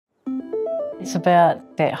It's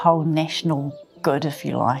about that whole national good, if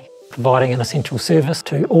you like. Providing an essential service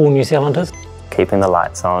to all New Zealanders. Keeping the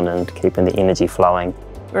lights on and keeping the energy flowing.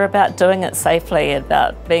 We're about doing it safely,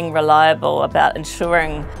 about being reliable, about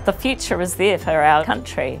ensuring the future is there for our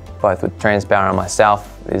country. Both with Transpower and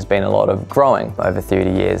myself, there's been a lot of growing over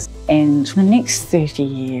 30 years. And the next 30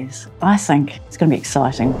 years, I think it's going to be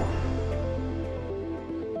exciting.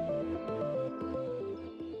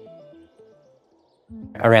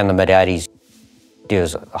 Around the mid-80s, there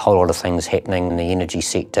was a whole lot of things happening in the energy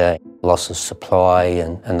sector, loss of supply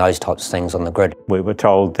and those types of things on the grid. We were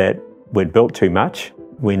told that we'd built too much.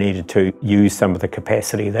 We needed to use some of the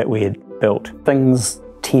capacity that we had built. Things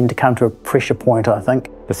tend to come to a pressure point, I think.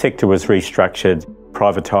 The sector was restructured,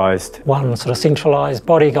 privatised. One sort of centralised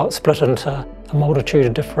body got split into a multitude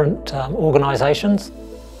of different organisations.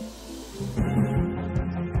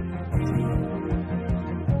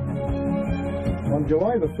 On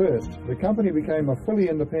July the 1st, the company became a fully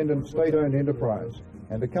independent state-owned enterprise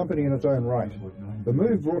and a company in its own right. The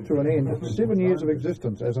move brought to an end 7 years of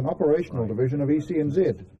existence as an operational division of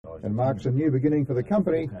EC&Z and marks a new beginning for the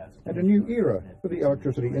company and a new era for the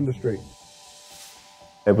electricity industry.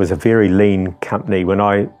 It was a very lean company. When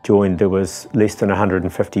I joined, there was less than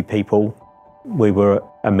 150 people. We were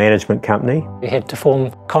a management company. We had to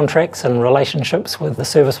form contracts and relationships with the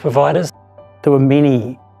service providers. There were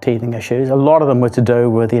many teething issues. A lot of them were to do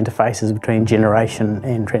with the interfaces between generation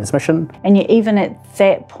and transmission. And yet even at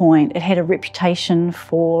that point, it had a reputation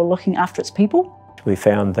for looking after its people. We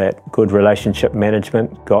found that good relationship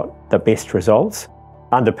management got the best results.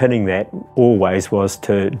 Underpinning that always was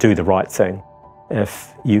to do the right thing.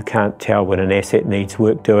 If you can't tell when an asset needs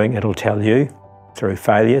work doing, it'll tell you through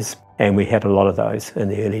failures. And we had a lot of those in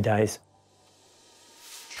the early days.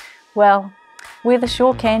 Well, weather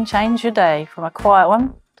sure can change your day from a quiet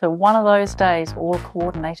one to one of those days all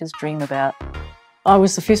coordinators dream about. I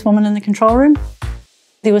was the first woman in the control room.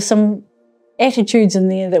 There were some attitudes in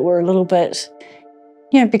there that were a little bit,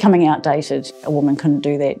 becoming outdated. A woman couldn't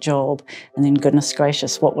do that job, and then goodness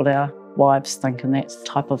gracious, what would our wives think and that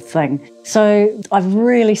type of thing. So I've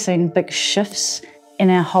really seen big shifts in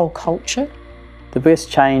our whole culture. The biggest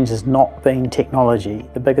change has not been technology.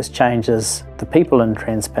 The biggest change is the people in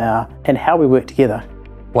Transpower and how we work together.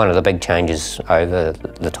 One of the big changes over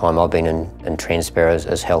the time I've been in Transpower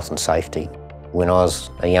is health and safety. When I was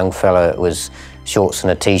a young fella, it was shorts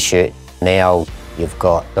and a t-shirt. Now you've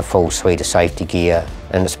got the full suite of safety gear,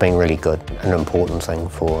 and it's been really good, an important thing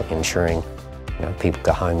for ensuring people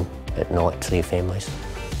go home at night to their families.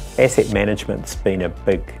 Asset management's been a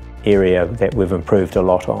big area that we've improved a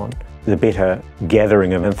lot on. The better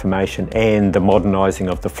gathering of information and the modernising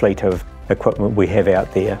of the fleet of equipment we have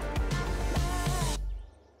out there.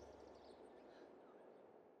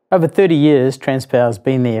 Over 30 years, Transpower's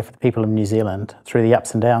been there for the people of New Zealand through the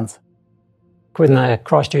ups and downs. When the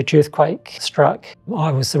Christchurch earthquake struck,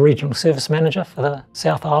 I was the regional service manager for the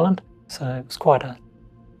South Island, so it was quite a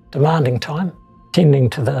demanding time, tending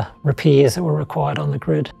to the repairs that were required on the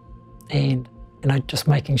grid and just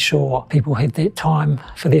making sure people had that time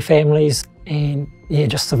for their families and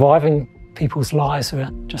just surviving people's lives were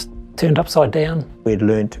just turned upside down. We'd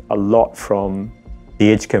learnt a lot from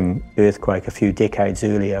the Edgecombe earthquake a few decades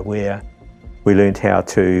earlier, where we learnt how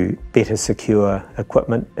to better secure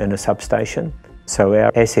equipment in a substation. So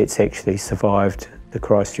our assets actually survived the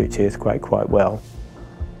Christchurch earthquake quite well.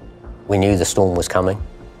 We knew the storm was coming.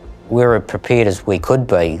 We were prepared as we could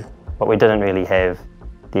be. But we didn't really have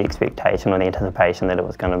the expectation or the anticipation that it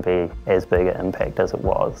was going to be as big an impact as it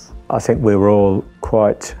was. I think we were all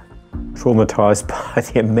quite traumatised by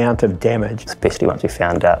the amount of damage. Especially once we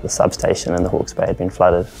found out the substation in the Hawke's Bay had been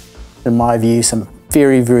flooded. In my view, some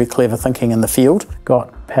very, very clever thinking in the field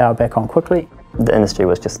got power back on quickly. The industry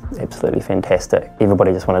was just absolutely fantastic.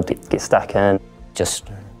 Everybody just wanted to get stuck in. Just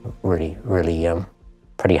really,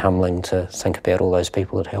 pretty humbling to think about all those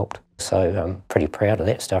people that helped. So I'm pretty proud of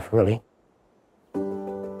that stuff, really.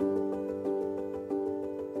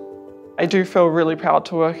 I do feel really proud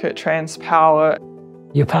to work at Transpower.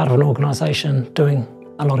 You're part of an organisation doing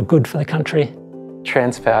a lot of good for the country.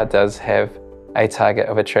 Transpower does have a target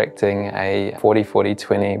of attracting a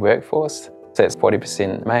 40-40-20 workforce. So it's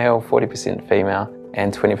 40% male, 40% female,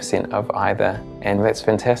 and 20% of either. And that's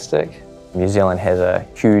fantastic. New Zealand has a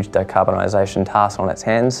huge decarbonisation task on its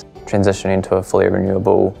hands, transitioning to a fully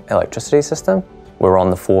renewable electricity system. We're on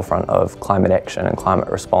the forefront of climate action and climate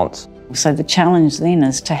response. So the challenge then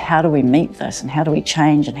is to how do we meet this and how do we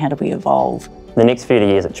change and how do we evolve? The next few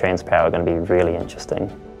years at Transpower are going to be really interesting.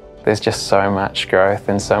 There's just so much growth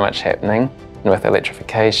and so much happening with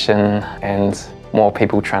electrification and more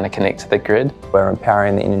people trying to connect to the grid. We're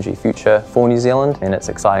empowering the energy future for New Zealand, and it's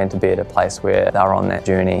exciting to be at a place where they're on that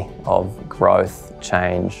journey of growth,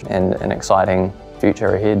 change, and an exciting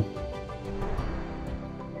future ahead.